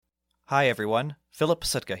Hi everyone, Philip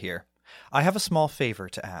Pasutka here. I have a small favor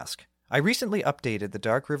to ask. I recently updated the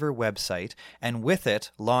Dark River website and with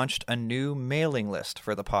it launched a new mailing list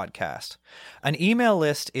for the podcast. An email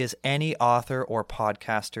list is any author or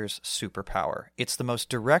podcaster's superpower. It's the most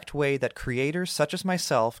direct way that creators such as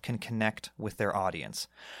myself can connect with their audience.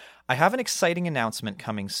 I have an exciting announcement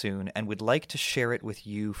coming soon and would like to share it with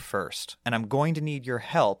you first, and I'm going to need your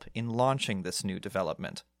help in launching this new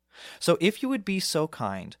development. So if you would be so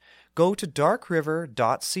kind, go to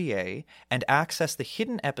darkriver.ca and access the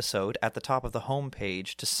hidden episode at the top of the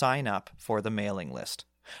homepage to sign up for the mailing list.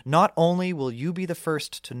 Not only will you be the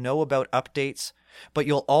first to know about updates, but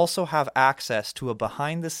you'll also have access to a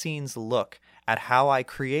behind-the-scenes look at how I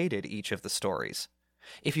created each of the stories.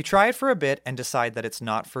 If you try it for a bit and decide that it's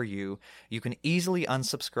not for you, you can easily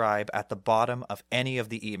unsubscribe at the bottom of any of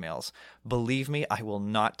the emails. Believe me, I will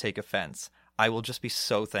not take offense. I will just be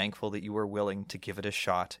so thankful that you were willing to give it a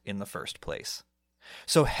shot in the first place.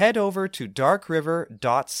 So head over to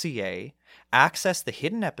darkriver.ca, access the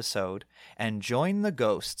hidden episode, and join the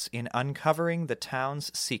ghosts in uncovering the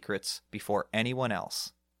town's secrets before anyone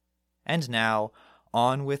else. And now,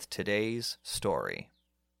 on with today's story.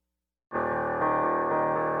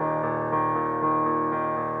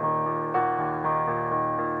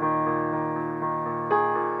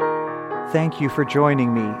 Thank you for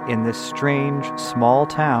joining me in this strange, small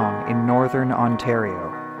town in northern Ontario.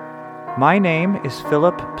 My name is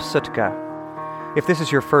Philip Pasutka. If this is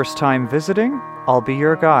your first time visiting, I'll be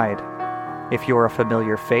your guide. If you're a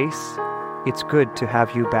familiar face, it's good to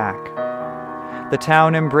have you back. The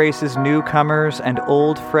town embraces newcomers and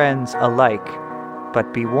old friends alike,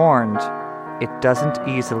 but be warned, it doesn't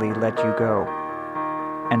easily let you go.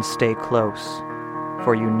 And stay close,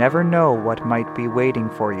 for you never know what might be waiting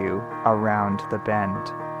for you around the bend.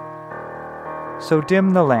 So dim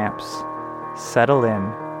the lamps, settle in.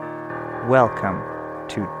 Welcome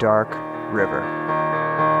to Dark River.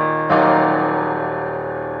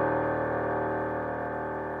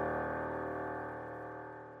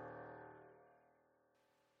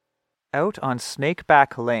 Out on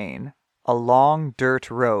Snakeback Lane, a long dirt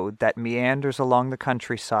road that meanders along the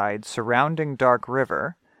countryside surrounding Dark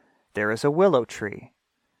River, there is a willow tree.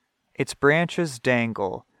 Its branches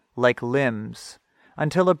dangle like limbs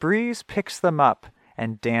until a breeze picks them up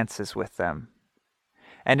and dances with them.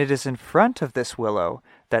 And it is in front of this willow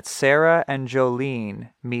that Sarah and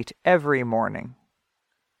Jolene meet every morning.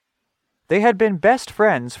 They had been best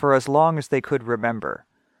friends for as long as they could remember.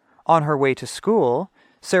 On her way to school,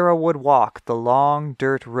 Sarah would walk the long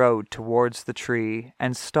dirt road towards the tree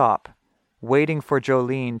and stop, waiting for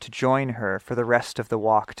Jolene to join her for the rest of the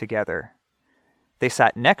walk together. They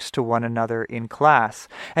sat next to one another in class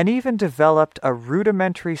and even developed a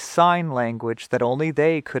rudimentary sign language that only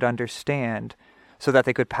they could understand, so that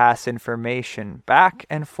they could pass information back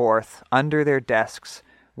and forth under their desks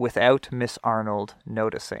without Miss Arnold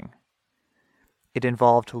noticing. It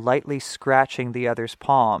involved lightly scratching the other's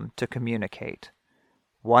palm to communicate.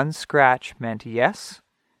 One scratch meant yes,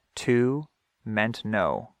 two meant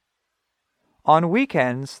no. On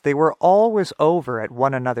weekends, they were always over at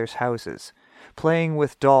one another's houses, playing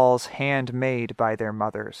with dolls handmade by their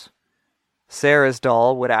mothers. Sarah's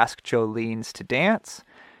doll would ask Jolene's to dance,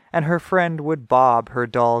 and her friend would bob her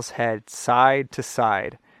doll's head side to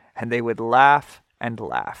side, and they would laugh and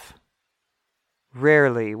laugh.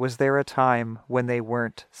 Rarely was there a time when they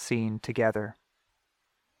weren't seen together.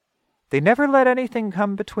 They never let anything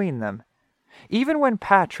come between them. Even when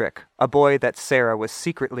Patrick, a boy that Sarah was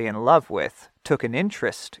secretly in love with, took an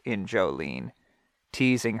interest in Jolene,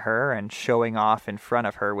 teasing her and showing off in front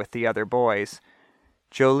of her with the other boys,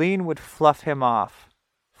 Jolene would fluff him off,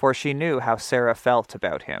 for she knew how Sarah felt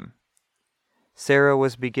about him. Sarah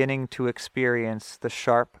was beginning to experience the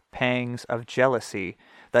sharp pangs of jealousy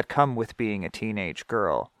that come with being a teenage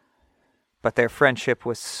girl. But their friendship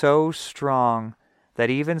was so strong that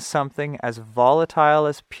even something as volatile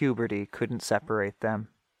as puberty couldn't separate them.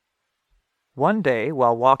 One day,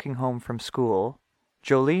 while walking home from school,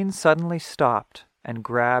 Jolene suddenly stopped and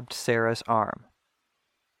grabbed Sarah's arm.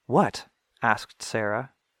 "What?" asked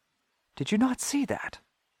Sarah. "Did you not see that?"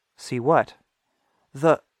 "See what?"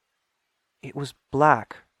 It was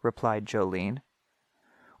black," replied Jolene.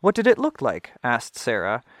 "What did it look like?" asked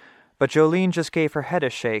Sarah, but Jolene just gave her head a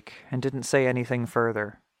shake and didn't say anything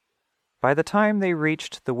further. By the time they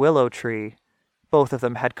reached the willow tree, both of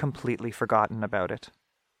them had completely forgotten about it.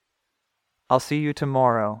 "I'll see you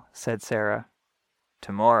tomorrow," said Sarah.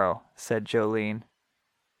 "Tomorrow," said Jolene.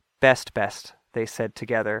 Best, they said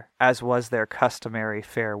together, as was their customary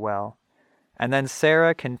farewell. And then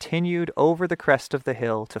Sarah continued over the crest of the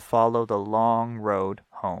hill to follow the long road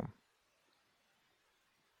home.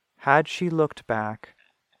 Had she looked back,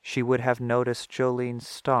 she would have noticed Jolene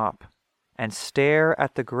stop and stare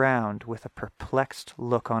at the ground with a perplexed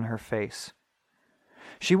look on her face.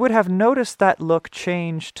 She would have noticed that look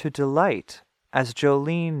change to delight as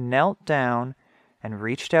Jolene knelt down and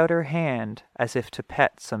reached out her hand as if to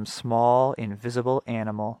pet some small, invisible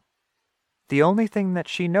animal. The only thing that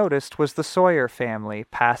she noticed was the Sawyer family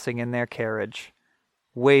passing in their carriage,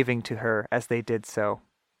 waving to her as they did so.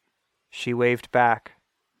 She waved back.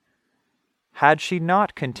 Had she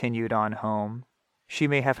not continued on home, she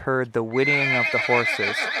may have heard the whinnying of the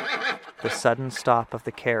horses, the sudden stop of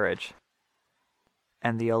the carriage,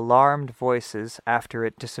 and the alarmed voices after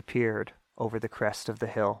it disappeared over the crest of the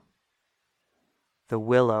hill. The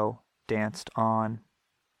willow danced on.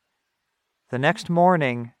 The next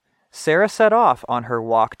morning, Sarah set off on her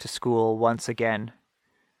walk to school once again.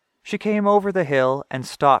 She came over the hill and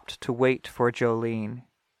stopped to wait for Jolene.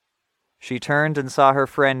 She turned and saw her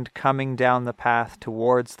friend coming down the path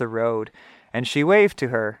towards the road, and she waved to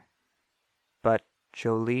her. But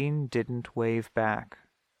Jolene didn't wave back.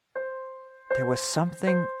 There was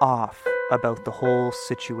something off about the whole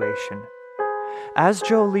situation. As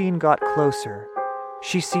Jolene got closer,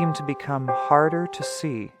 she seemed to become harder to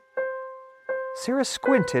see. Sarah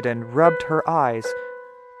squinted and rubbed her eyes,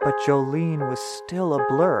 but Jolene was still a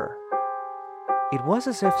blur. It was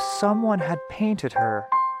as if someone had painted her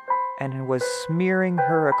and was smearing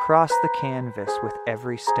her across the canvas with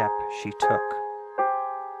every step she took.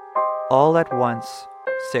 All at once,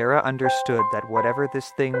 Sarah understood that whatever this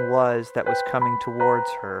thing was that was coming towards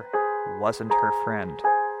her wasn't her friend.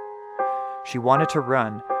 She wanted to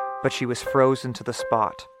run, but she was frozen to the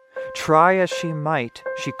spot. Try as she might,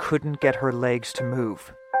 she couldn't get her legs to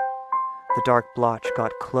move. The dark blotch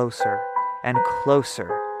got closer and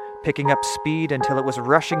closer, picking up speed until it was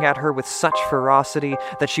rushing at her with such ferocity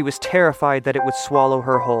that she was terrified that it would swallow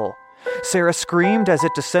her whole. Sarah screamed as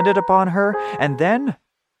it descended upon her, and then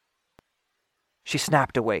she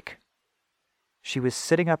snapped awake. She was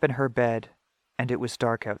sitting up in her bed, and it was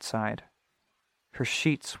dark outside. Her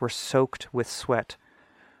sheets were soaked with sweat,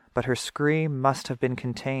 but her scream must have been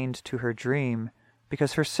contained to her dream,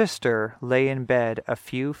 because her sister lay in bed a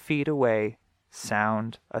few feet away,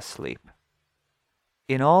 sound asleep.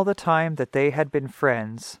 In all the time that they had been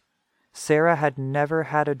friends, Sarah had never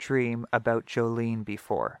had a dream about Jolene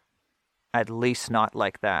before. At least not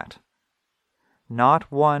like that.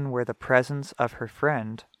 Not one where the presence of her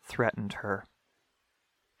friend threatened her.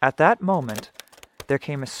 At that moment, there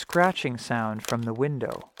came a scratching sound from the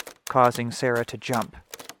window, causing Sarah to jump.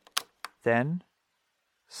 Then,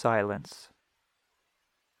 silence.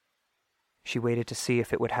 She waited to see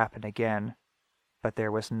if it would happen again, but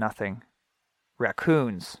there was nothing.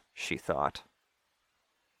 Raccoons, she thought.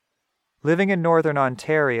 Living in northern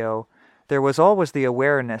Ontario, there was always the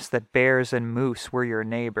awareness that bears and moose were your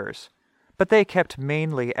neighbors, but they kept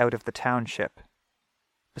mainly out of the township.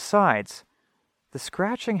 Besides, the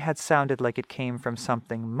scratching had sounded like it came from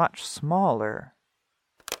something much smaller.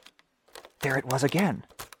 There it was again.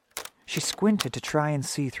 She squinted to try and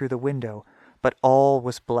see through the window, but all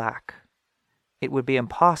was black. It would be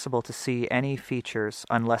impossible to see any features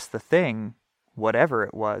unless the thing, whatever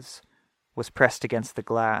it was pressed against the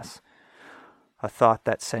glass, a thought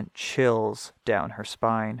that sent chills down her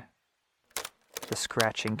spine. The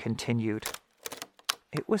scratching continued.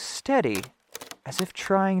 It was steady, as if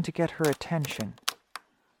trying to get her attention.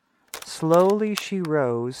 Slowly she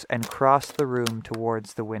rose and crossed the room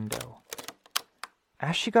towards the window.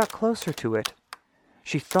 As she got closer to it,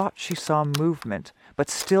 she thought she saw movement, but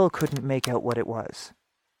still couldn't make out what it was.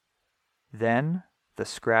 Then the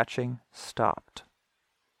scratching stopped.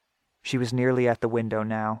 She was nearly at the window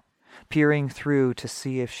now, peering through to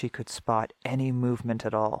see if she could spot any movement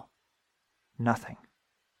at all. Nothing.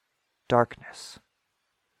 Darkness.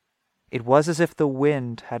 It was as if the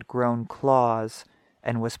wind had grown claws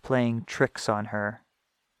and was playing tricks on her.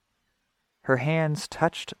 Her hands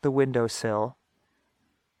touched the windowsill,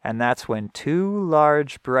 and that's when two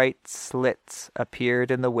large bright slits appeared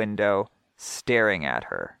in the window, staring at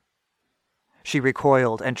her. She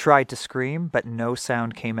recoiled and tried to scream, but no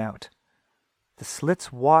sound came out. The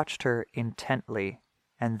slits watched her intently,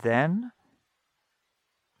 and then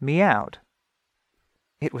meowed.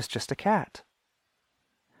 It was just a cat.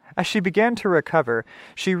 As she began to recover,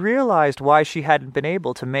 she realized why she hadn't been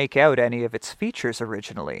able to make out any of its features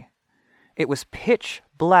originally. It was pitch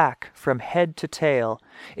black from head to tail,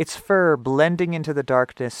 its fur blending into the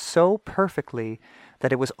darkness so perfectly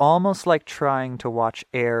that it was almost like trying to watch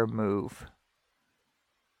air move.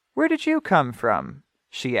 "Where did you come from?"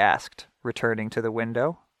 she asked, returning to the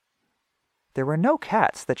window. There were no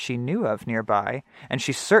cats that she knew of nearby, and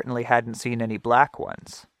she certainly hadn't seen any black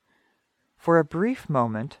ones. For a brief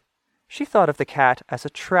moment, she thought of the cat as a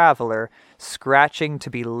traveler scratching to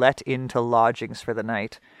be let into lodgings for the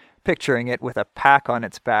night, picturing it with a pack on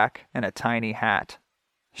its back and a tiny hat.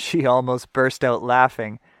 She almost burst out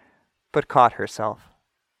laughing, but caught herself.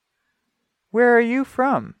 "Where are you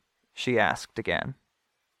from?" she asked again.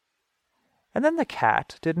 And then the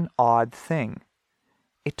cat did an odd thing.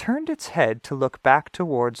 It turned its head to look back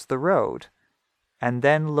towards the road, and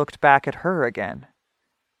then looked back at her again.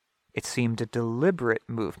 It seemed a deliberate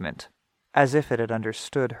movement, as if it had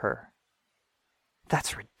understood her.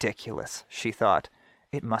 "That's ridiculous," she thought.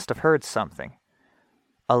 It must have heard something.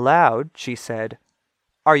 Aloud, she said,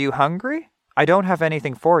 "Are you hungry? I don't have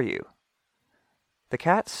anything for you." The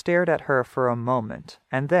cat stared at her for a moment,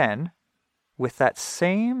 and then, with that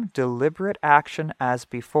same deliberate action as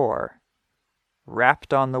before,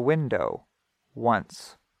 rapped on the window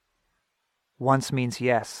once. Once means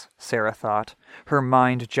yes, Sarah thought, her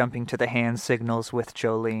mind jumping to the hand signals with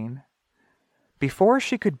Jolene. Before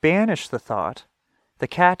she could banish the thought, the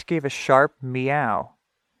cat gave a sharp meow.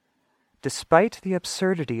 Despite the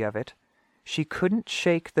absurdity of it, she couldn't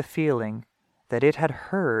shake the feeling that it had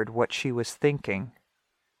heard what she was thinking.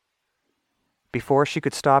 Before she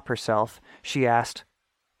could stop herself, she asked,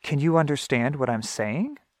 "Can you understand what I'm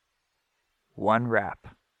saying?" One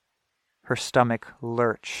rap. Her stomach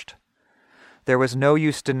lurched. There was no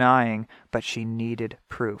use denying, but she needed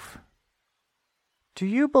proof. "Do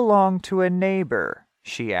you belong to a neighbor?"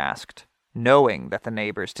 she asked, knowing that the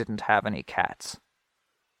neighbors didn't have any cats.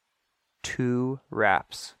 2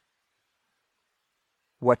 raps.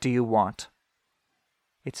 "What do you want?"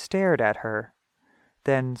 It stared at her.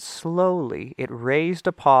 Then slowly it raised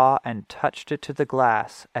a paw and touched it to the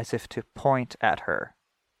glass as if to point at her.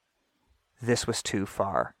 This was too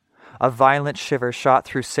far. A violent shiver shot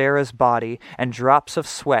through Sarah's body, and drops of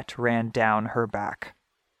sweat ran down her back.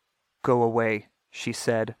 "Go away," she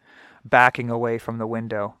said, backing away from the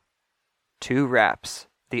window. 2 raps,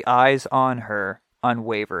 the eyes on her,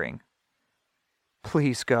 unwavering.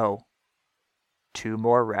 "Please go." 2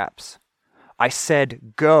 more raps. "I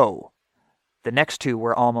said go." The next 2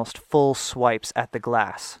 were almost full swipes at the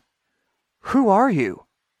glass. "Who are you?"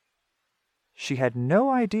 She had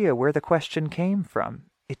no idea where the question came from.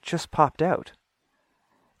 It just popped out.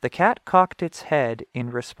 The cat cocked its head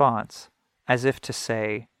in response, as if to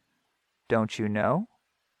say, "Don't you know?"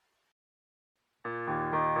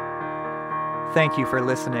 Thank you for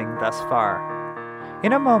listening thus far.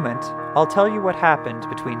 In a moment, I'll tell you what happened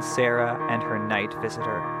between Sarah and her night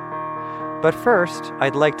visitor. But first,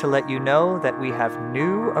 I'd like to let you know that we have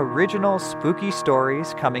new original spooky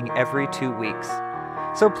stories coming every 2 weeks.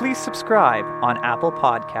 So please subscribe on Apple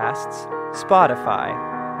Podcasts, Spotify,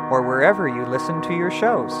 or wherever you listen to your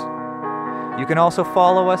shows. You can also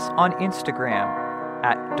follow us on Instagram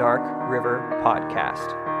at Dark River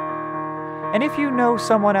Podcast. And if you know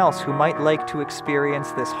someone else who might like to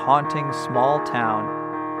experience this haunting small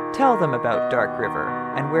town, tell them about Dark River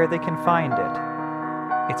and where they can find it.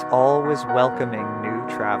 It's always welcoming new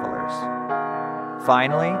travelers.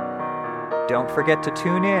 Finally, don't forget to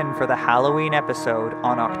tune in for the Halloween episode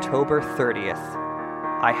on October 30th.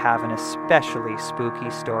 I have an especially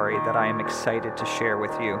spooky story that I am excited to share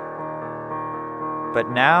with you. But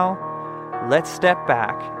now, let's step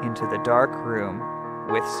back into the dark room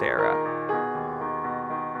with Sarah.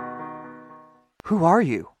 "Who are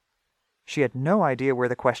you?" She had no idea where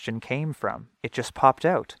the question came from. It just popped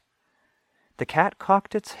out. The cat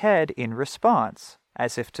cocked its head in response,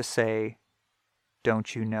 as if to say,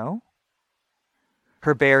 "Don't you know?"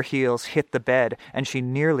 Her bare heels hit the bed, and she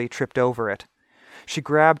nearly tripped over it. She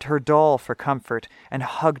grabbed her doll for comfort and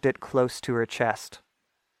hugged it close to her chest.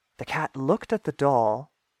 The cat looked at the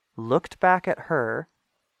doll, looked back at her,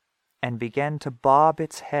 and began to bob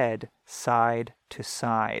its head side to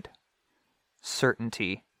side.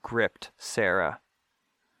 Certainty gripped Sarah.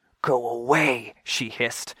 "Go away," she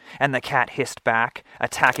hissed, and the cat hissed back,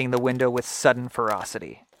 attacking the window with sudden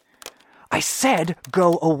ferocity. "I said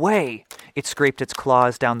go away!" It scraped its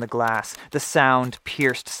claws down the glass. The sound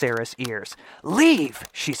pierced Sarah's ears. "Leave!"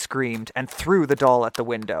 she screamed and threw the doll at the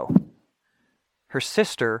window. Her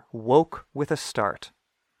sister woke with a start.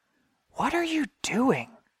 "What are you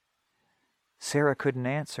doing?" Sarah couldn't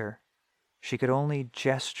answer. She could only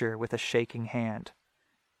gesture with a shaking hand.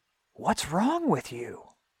 "What's wrong with you?"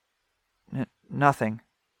 Nothing,"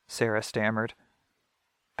 Sarah stammered.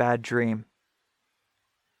 "Bad dream."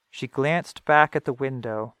 She glanced back at the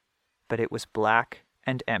window, but it was black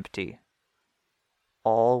and empty.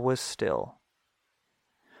 All was still.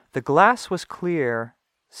 The glass was clear,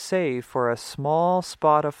 save for a small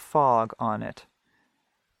spot of fog on it.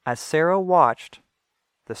 As Sarah watched,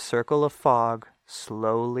 the circle of fog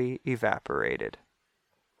slowly evaporated.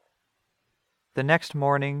 The next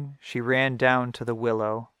morning she ran down to the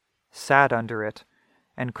willow, sat under it,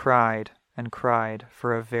 and cried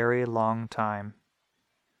for a very long time.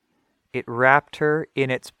 It wrapped her in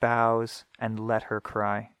its boughs and let her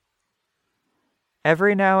cry.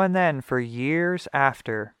 Every now and then for years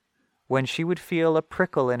after, when she would feel a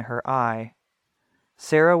prickle in her eye,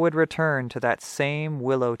 Sarah would return to that same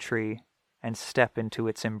willow tree and step into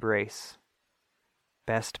its embrace.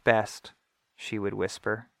 "Best, best," she would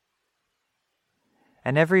whisper.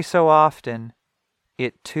 And every so often,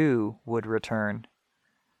 it too would return.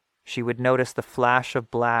 She would notice the flash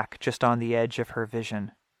of black just on the edge of her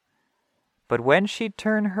vision. But when she'd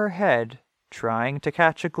turn her head, trying to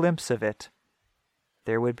catch a glimpse of it,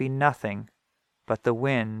 there would be nothing but the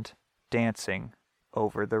wind dancing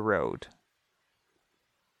over the road.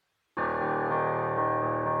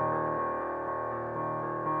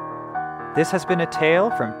 This has been a tale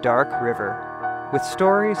from Dark River, with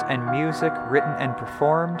stories and music written and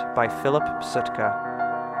performed by Philip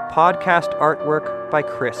Psutka. Podcast artwork by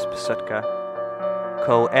Chris Psutka.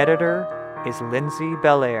 Co-editor is Lindsay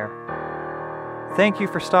Belair. Thank you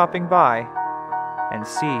for stopping by, and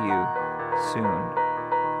see you soon.